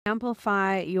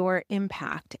amplify your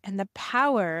impact and the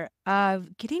power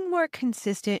of getting more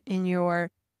consistent in your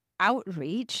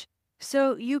outreach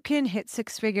so you can hit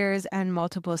six figures and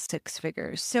multiple six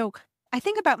figures. So I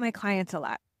think about my clients a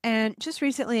lot. And just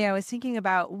recently, I was thinking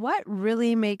about what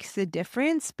really makes the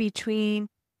difference between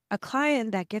a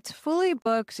client that gets fully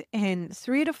booked in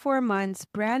 3 to 4 months,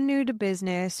 brand new to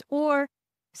business, or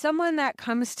someone that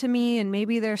comes to me and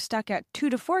maybe they're stuck at 2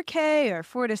 to 4K or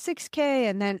 4 to 6K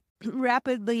and then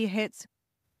rapidly hits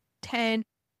 10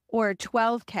 or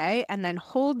 12K and then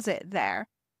holds it there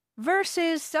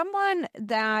versus someone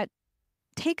that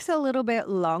takes a little bit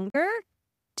longer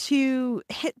to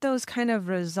hit those kind of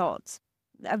results.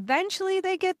 Eventually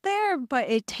they get there, but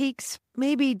it takes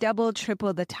maybe double,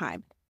 triple the time.